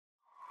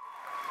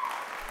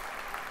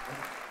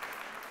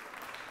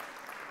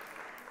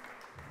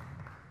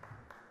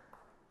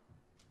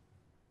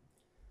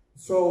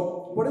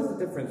So, what is the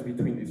difference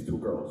between these two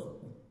girls?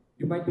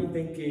 You might be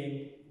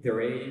thinking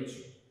their age,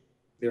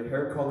 their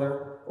hair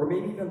color, or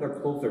maybe even their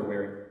clothes they're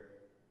wearing.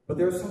 But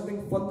there's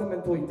something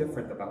fundamentally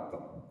different about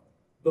them.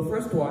 The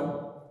first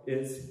one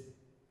is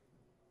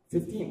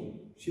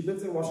 15. She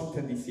lives in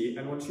Washington, D.C.,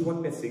 and when she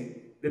went missing,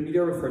 the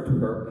media referred to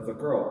her as a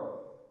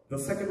girl. The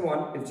second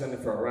one is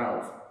Jennifer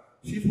Rouse.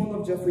 She's one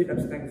of Jeffrey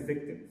Epstein's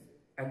victims,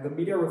 and the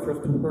media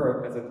refers to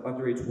her as an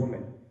underage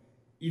woman,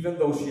 even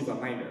though she's a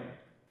minor.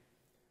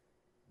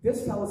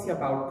 This fallacy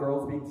about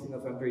girls being seen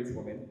as underage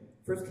women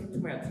first came to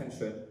my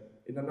attention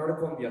in an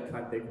article in The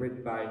Atlantic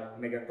written by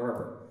Megan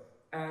Garber,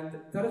 and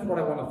that is what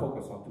I want to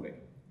focus on today.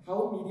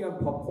 How media and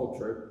pop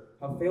culture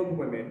have failed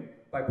women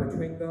by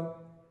portraying them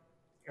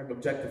and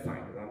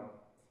objectifying them,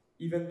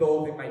 even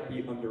though they might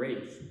be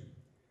underage.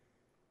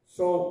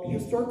 So,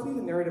 historically,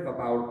 the narrative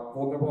about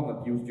vulnerable and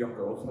abused young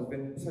girls has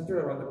been centered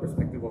around the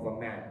perspective of a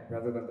man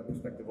rather than the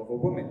perspective of a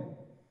woman.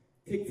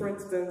 Take, for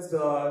instance, the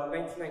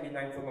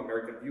 1999 film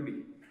American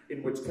Beauty,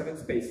 in which Kevin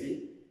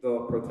Spacey,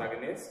 the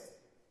protagonist,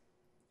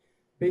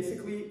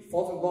 basically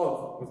falls in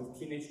love with his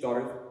teenage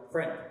daughter's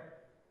friend.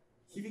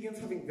 He begins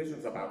having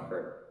visions about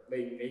her,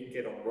 laying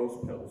naked on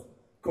rose pills,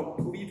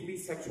 completely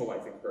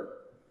sexualizing her.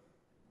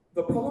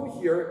 The problem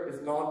here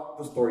is not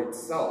the story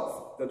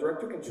itself. The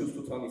director can choose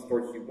to tell any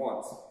story he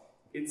wants.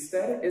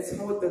 Instead, it's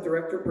how the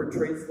director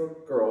portrays the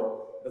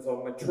girl as a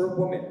mature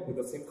woman with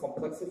the same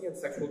complexity and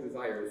sexual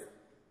desires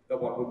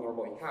that one would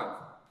normally have.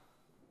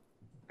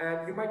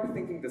 And you might be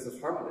thinking this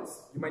is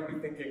harmless. You might be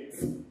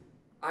thinking,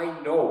 I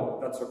know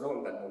that's a girl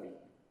in that movie.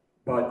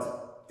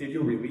 But did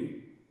you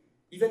really?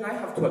 Even I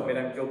have to admit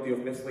I'm guilty of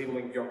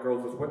mislabeling young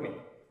girls as women.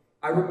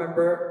 I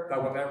remember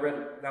that when I read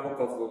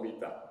Nabokov's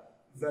Lolita,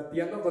 at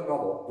the end of the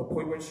novel, the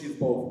point when she's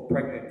both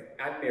pregnant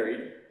and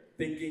married,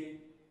 thinking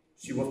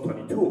she was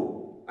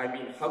 22. I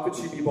mean, how could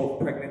she be both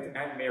pregnant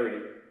and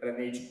married at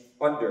an age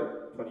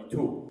under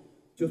 22?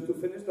 Just to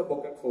finish the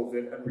book and close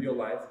it and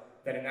realize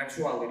that in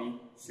actuality,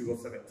 she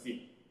was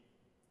 17.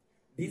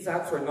 These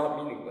acts are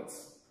not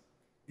meaningless.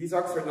 These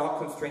acts are not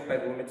constrained by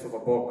the limits of a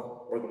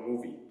book or the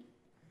movie.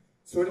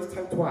 So it is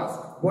time to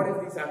ask, what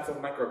if these acts of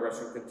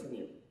microaggression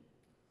continue?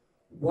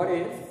 What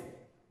if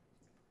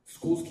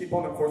schools keep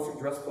on enforcing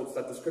dress codes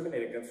that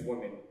discriminate against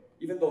women,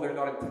 even though they're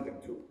not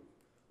intended to?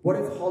 What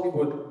if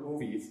Hollywood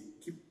movies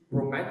keep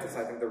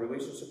romanticizing the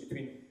relationship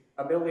between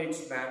a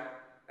middle-aged man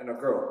and a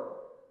girl,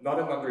 not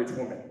an underage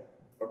woman,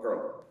 a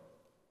girl?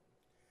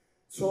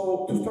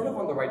 So, to start off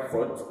on the right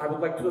foot, I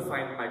would like to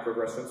define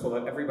microaggression so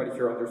that everybody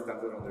here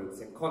understands it under the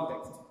same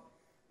context.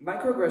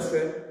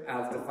 Microaggression,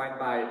 as defined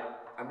by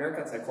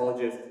American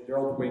psychologist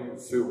Gerald Wing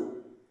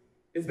Su,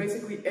 is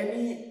basically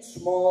any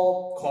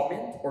small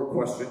comment or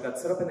question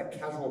that's set up in a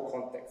casual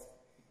context.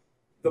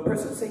 The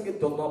person saying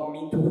it does not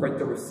mean to hurt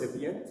the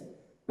recipient,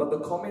 but the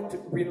comment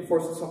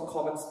reinforces some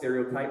common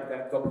stereotype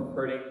that ends up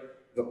hurting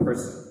the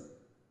person.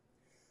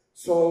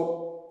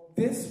 So,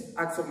 these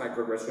acts of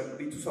microaggression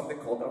lead to something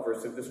called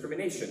aversive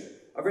discrimination.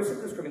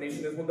 Aversive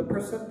discrimination is when the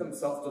person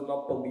themselves does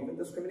not believe in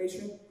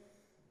discrimination,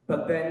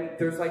 but then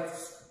there's like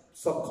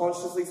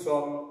subconsciously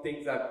some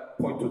things that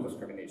point to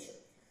discrimination.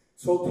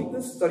 So take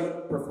this study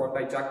performed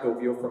by Jack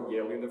Dovio from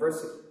Yale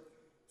University.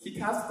 He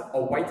tasked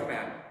a white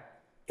man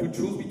to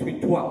choose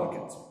between two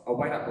applicants, a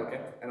white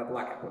applicant and a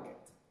black applicant.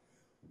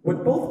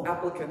 When both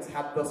applicants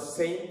had the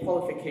same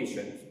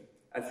qualifications,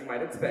 as you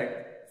might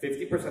expect,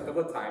 50% of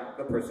the time,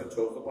 the person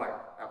chose the black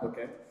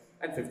applicant,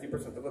 and 50%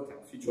 of the time,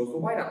 she chose the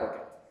white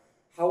applicant.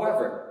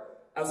 However,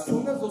 as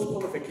soon as those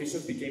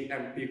qualifications became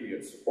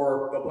ambiguous,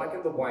 or the black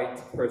and the white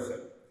person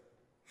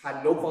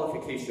had no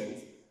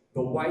qualifications,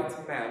 the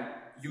white man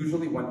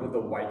usually went with the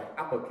white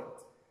applicant.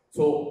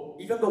 So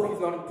even though he's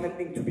not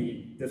intending to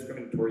be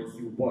discriminatory,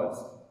 he was.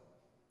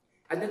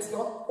 And it's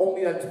not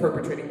only that it's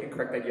perpetrating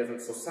incorrect ideas in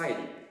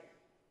society,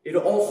 it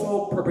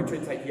also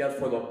perpetrates ideas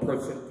for the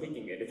person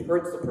taking it. It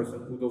hurts the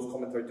person who those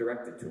comments are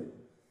directed to.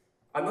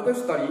 Another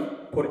study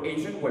put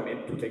Asian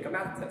women to take a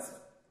math test.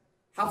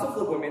 Half of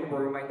the women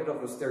were reminded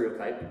of the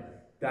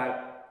stereotype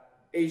that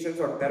Asians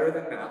are better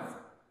than math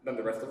than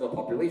the rest of the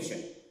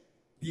population.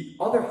 The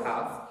other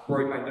half were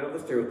reminded of the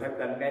stereotype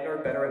that men are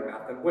better at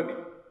math than women.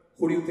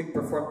 Who do you think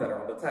performed better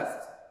on the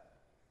test?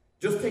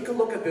 Just take a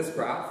look at this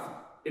graph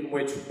in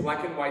which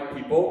black and white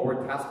people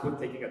were tasked with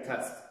taking a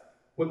test.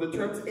 When the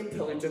terms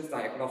intelligence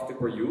diagnostic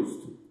were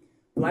used,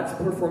 blacks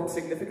performed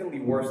significantly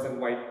worse than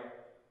white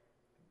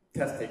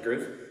test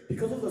takers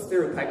because of the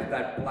stereotype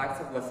that blacks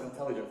have less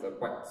intelligence than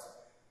whites.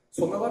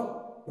 So now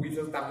that we've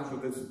established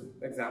with these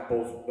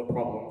examples the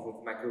problems with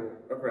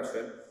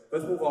microaggression,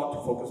 let's move on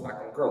to focus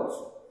back on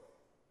girls.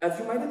 As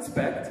you might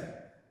expect,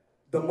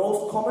 the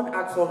most common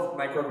acts of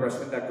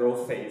microaggression that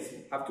girls face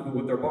have to do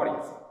with their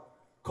bodies.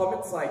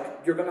 Comments like,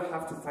 you're gonna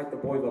have to fight the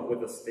boys up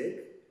with a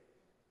stick,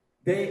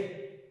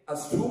 they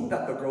assume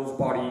that the girl's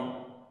body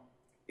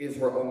is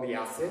her only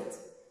asset,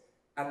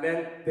 and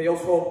then they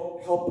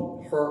also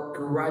help her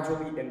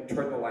gradually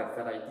internalize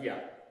that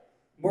idea.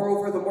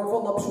 Moreover, the more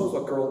voluptuous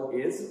a girl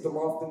is, the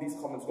more often these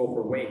comments go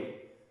her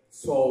way.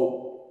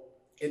 So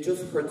it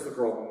just hurts the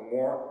girl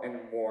more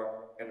and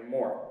more and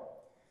more.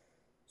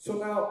 So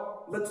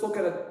now, let's look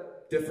at a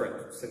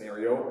different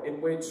scenario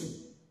in which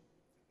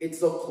it's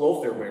the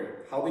clothes they're wearing,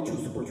 how they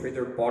choose to portray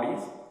their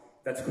bodies,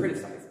 that's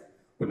criticized.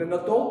 When an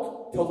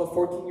adult tells a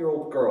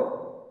 14-year-old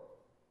girl,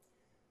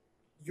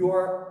 "You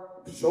are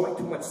showing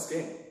too much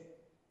skin,"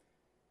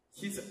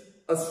 he's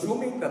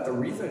assuming that the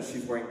reason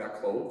she's wearing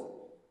that clothes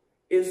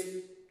is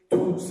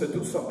to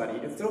seduce somebody,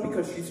 instead of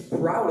because she's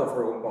proud of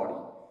her own body,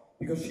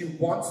 because she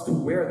wants to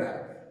wear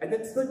that. And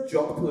it's the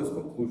jump to this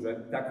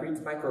conclusion that creates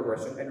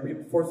microaggression and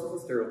reinforces the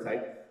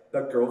stereotype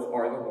that girls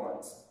are the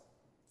ones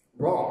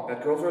wrong,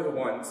 that girls are the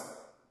ones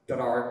that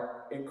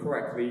are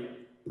incorrectly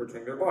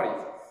portraying their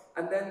bodies.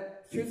 And then,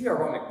 here's the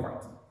ironic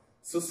part.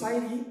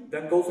 Society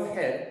then goes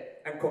ahead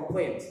and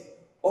complains,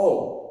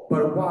 "Oh,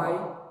 but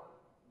why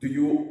do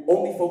you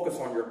only focus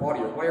on your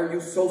body? Or why are you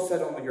so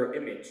set on your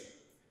image?"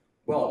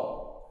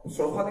 Well,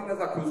 so Juan Inés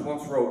da Cruz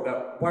once wrote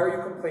that, "Why are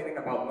you complaining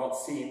about not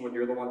seeing when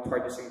you're the one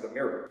tarnishing the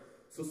mirror?"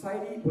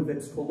 Society, with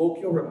its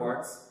colloquial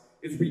remarks,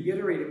 is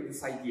reiterating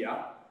this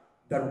idea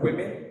that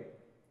women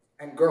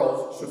and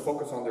girls should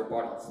focus on their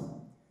bodies.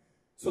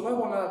 So now I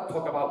want to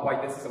talk about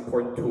why this is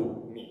important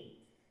to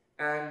me.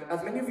 And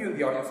as many of you in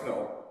the audience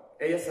know,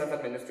 ASF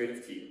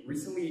administrative team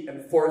recently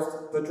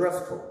enforced the dress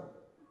code.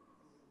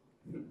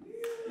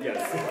 Yes.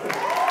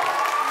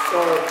 So,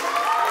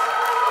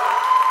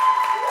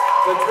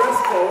 the dress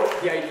code,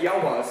 the idea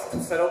was to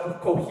set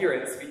up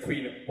coherence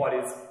between what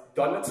is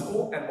done at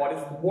school and what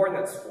is worn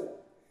at school.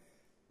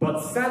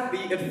 But sadly,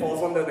 it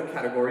falls under the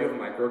category of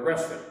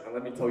microaggression, and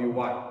let me tell you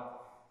why.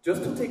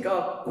 Just to take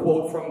a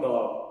quote from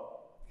the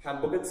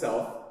handbook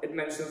itself, it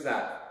mentions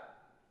that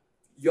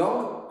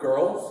young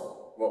girls,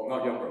 well,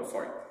 not young girls,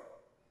 sorry,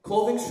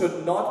 clothing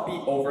should not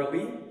be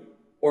overly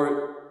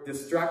or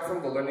distract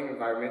from the learning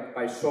environment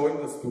by showing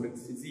the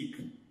student's physique.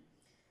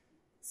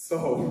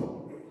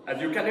 So,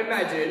 as you can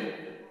imagine,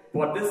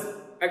 what this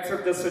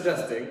excerpt is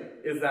suggesting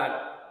is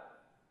that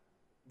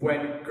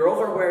when girls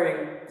are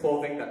wearing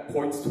clothing that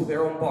points to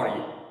their own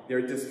body,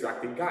 they're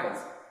distracting guys.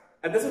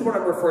 And this is what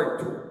I'm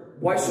referring to.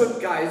 Why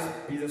should guys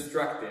be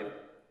distracted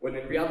when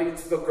in reality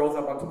it's the girls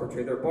that want to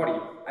portray their body?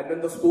 And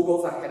then the school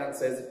goes ahead and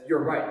says,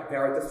 "You're right, they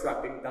are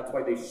distracting, that's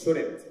why they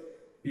shouldn't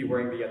be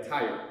wearing the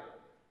attire."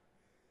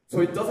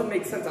 So it doesn't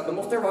make sense. And the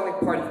most ironic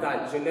part is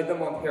that Jeanette de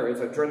Montherre,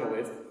 a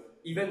journalist,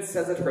 even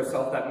says it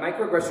herself that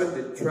microaggression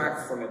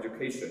detracts from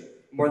education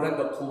more than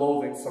the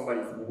clothing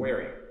somebody's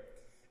wearing.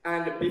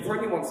 And before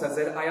anyone says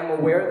it, I am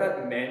aware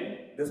that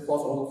men, this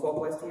clause also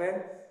applies to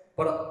men,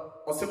 but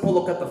a simple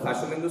look at the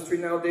fashion industry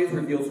nowadays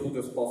reveals who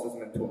this clause is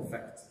meant to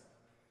affect.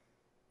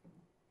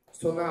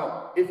 So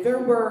now, if there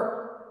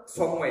were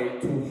some way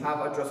to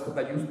have a dress code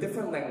that used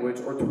different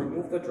language or to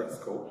remove the dress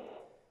code,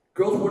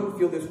 girls wouldn't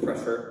feel this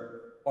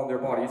pressure on their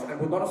bodies and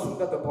would not assume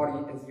that the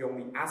body is the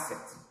only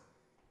asset.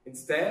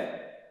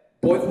 Instead,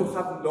 boys would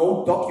have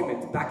no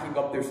document backing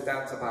up their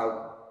stance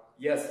about,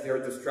 yes, they're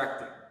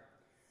distracting.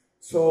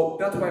 So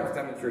that's why I'm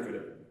standing here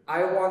today.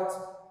 I want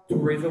to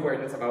raise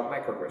awareness about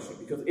microaggression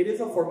because it is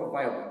a form of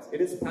violence.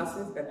 It is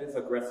passive and it is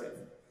aggressive,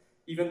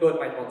 even though it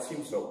might not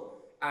seem so.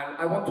 And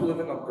I want to live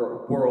in a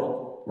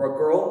world where a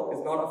girl is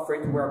not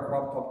afraid to wear a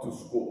crop top to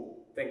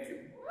school. Thank you.